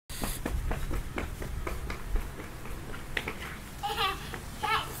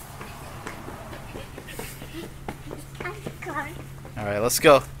Alright, let's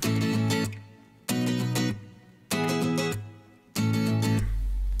go.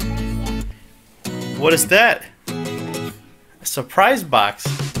 What is that? A surprise box.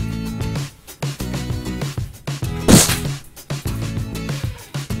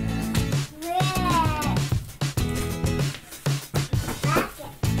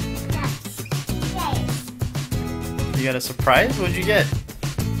 You got a surprise? What'd you get?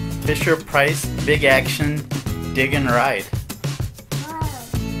 Fisher Price Big Action Dig and Ride.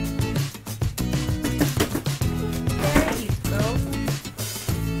 There you go.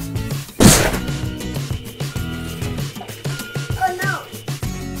 Oh no!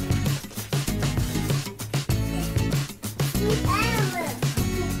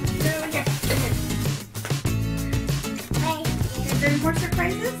 Is there more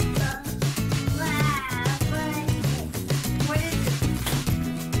surprises? What is it?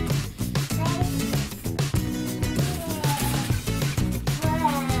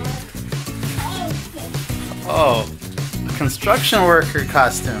 Oh, a construction worker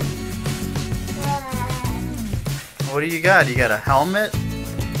costume. What do you got? You got a helmet, a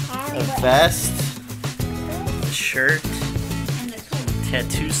vest, a shirt, And the tools.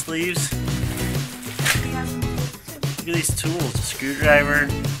 tattoo sleeves. We have some tools too. Look at these tools: a screwdriver,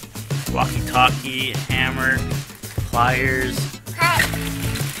 walkie-talkie, a hammer, pliers,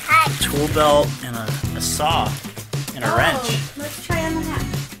 tool belt, and a saw, and a wrench. Oh, let's try on the hat.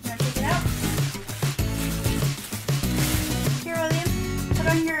 You want to take it out? Here, William. Put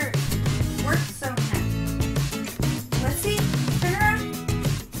on your work sewn hat. Let's see. Turn around.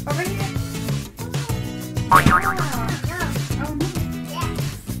 Over here. Oh, no.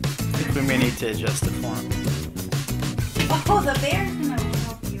 I think we may need to adjust the form. Oh, the bear's going to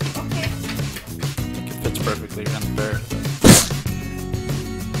help you. Okay. It fits perfectly around the bear.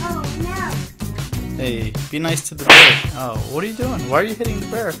 Oh no! Hey, be nice to the bear. Oh, what are you doing? Why are you hitting the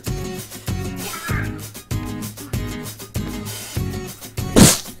bear?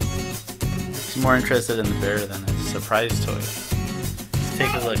 He's more interested in the bear than a surprise toy. Let's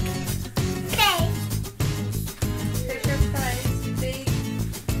take a look. Okay. Fisher Price Big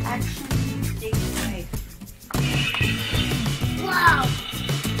Action Dig Knife. Wow.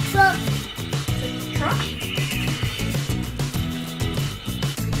 So It's a truck?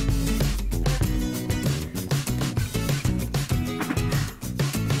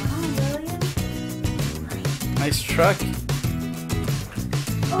 Wow, William. Nice truck.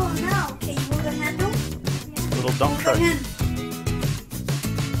 Oh no. Okay, you move the handle? Little dump Move the truck. hand.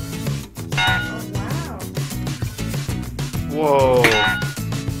 Oh wow. Whoa.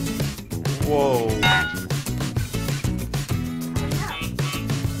 Whoa.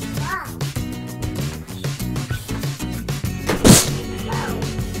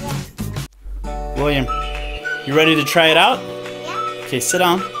 William, you ready to try it out? Okay, sit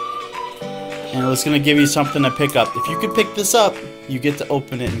down. And it's going to give you something to pick up. If you could pick this up, you get to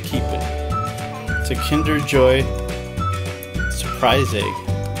open it and keep it. It's a Kinder Joy surprise egg.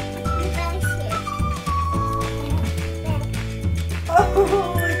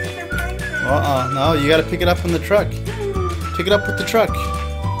 Oh, it's surprising. No, you got to pick it up in the truck. Pick it up with the truck.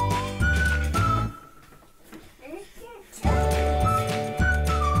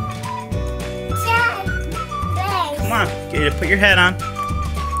 Come on, get it. Put your hat on.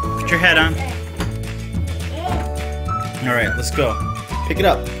 Put your hat on. All right, let's go. Pick it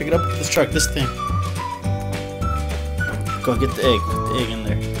up. Pick it up with this truck. This thing. Go get the egg. Put the egg in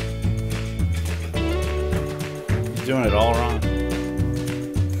there. You're doing it all wrong.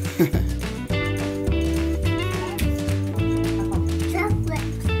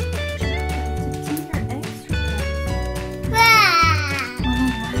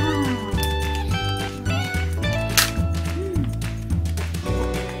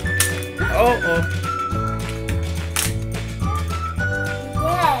 Oh.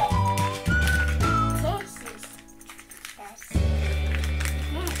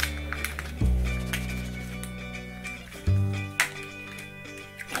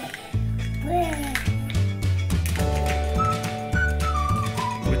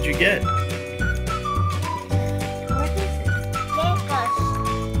 What'd you get?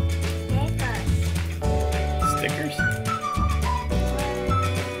 Stickers?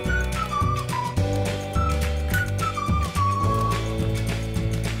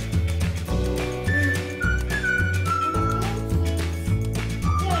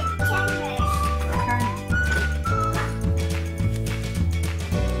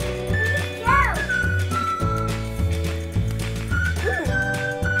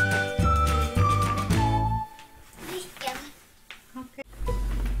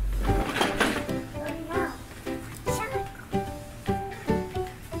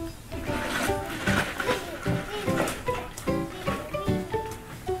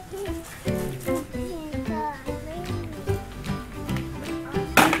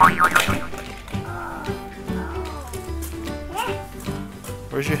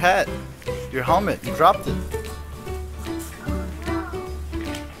 Where's your hat? Your helmet. You dropped it.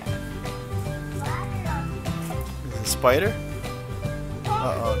 Is it a spider?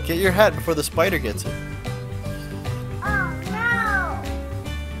 Uh-oh. Get your hat before the spider gets it. Oh no!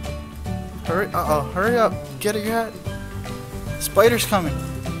 Hurry. Uh-oh. Hurry up. Get your hat. Spider's coming.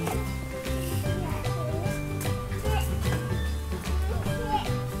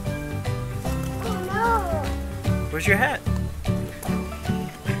 Where's your hat?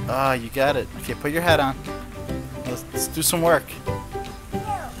 Ah, you got it. Okay, put your hat on. Let's do some work.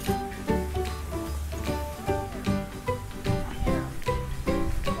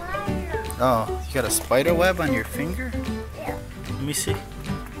 Oh, you got a spider web on your finger? Yeah. Let me see.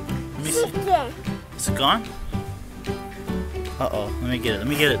 Let me see. Is it gone? Uh-oh. Let me get it. Let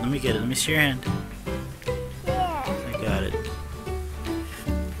me get it. Let me get it. Let me see your hand. Yeah. I got it.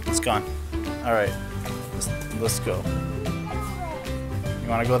 It's gone. Alright. Let's go. You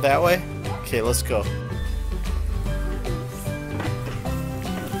want to go that way? Okay, let's go.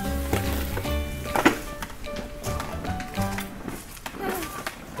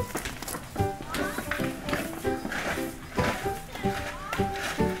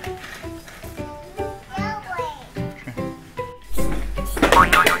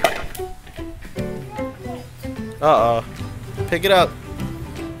 Uh-oh. Pick it up.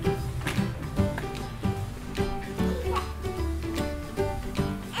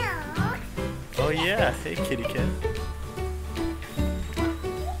 Oh yeah, hey kitty cat.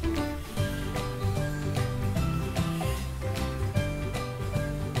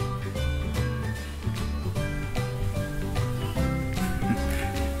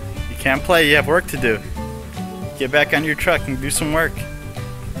 You can't play, you have work to do. Get back on your truck and do some work.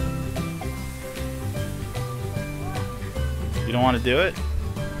 You don't want to do it?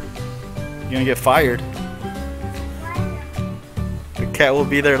 You're gonna get fired. The cat will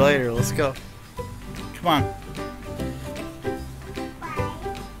be there later. Let's go. Come on.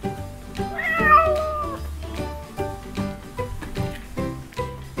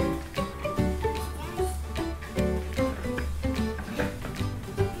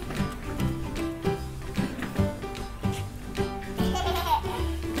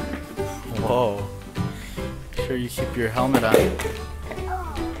 Whoa. Sure you keep your helmet on.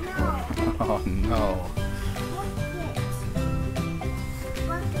 Oh no.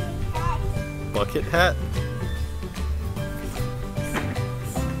 Bucket hat?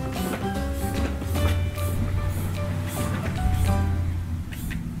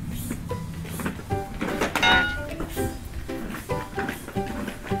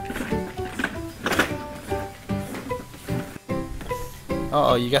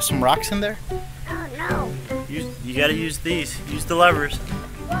 Uh oh, you got some rocks in there? Oh no. You gotta use these. Use the levers.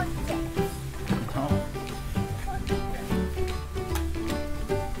 Oh.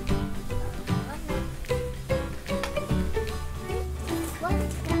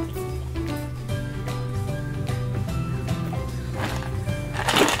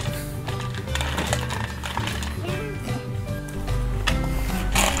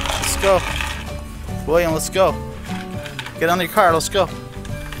 Let's go. William, let's go. Get on your car, let's go.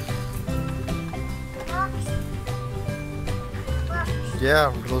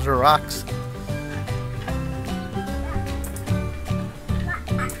 Yeah, those are rocks.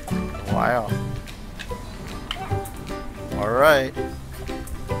 Wow. Alright.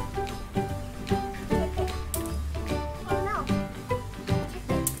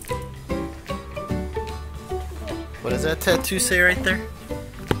 What does that tattoo say right there?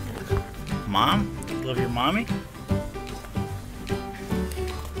 Mom? Love your mommy?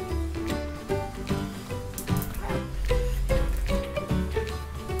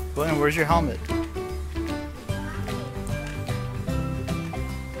 William, where's your helmet?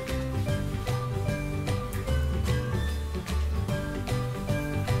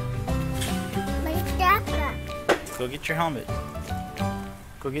 Go get your helmet.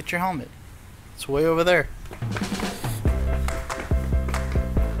 Go get your helmet. It's way over there.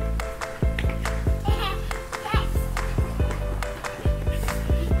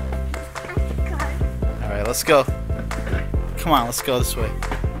 Alright, let's go. Come on, let's go this way.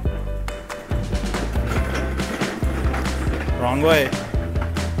 Wrong way.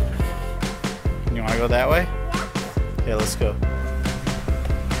 You want to go that way? Okay, let's go.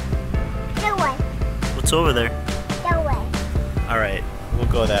 That way. What's over there? That way. Alright, we'll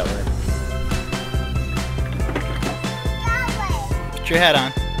go that way. That way. Put your hat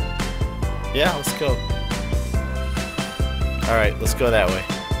on. Yeah, let's go. Alright, let's go that way.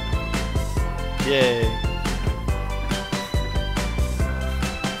 Yay.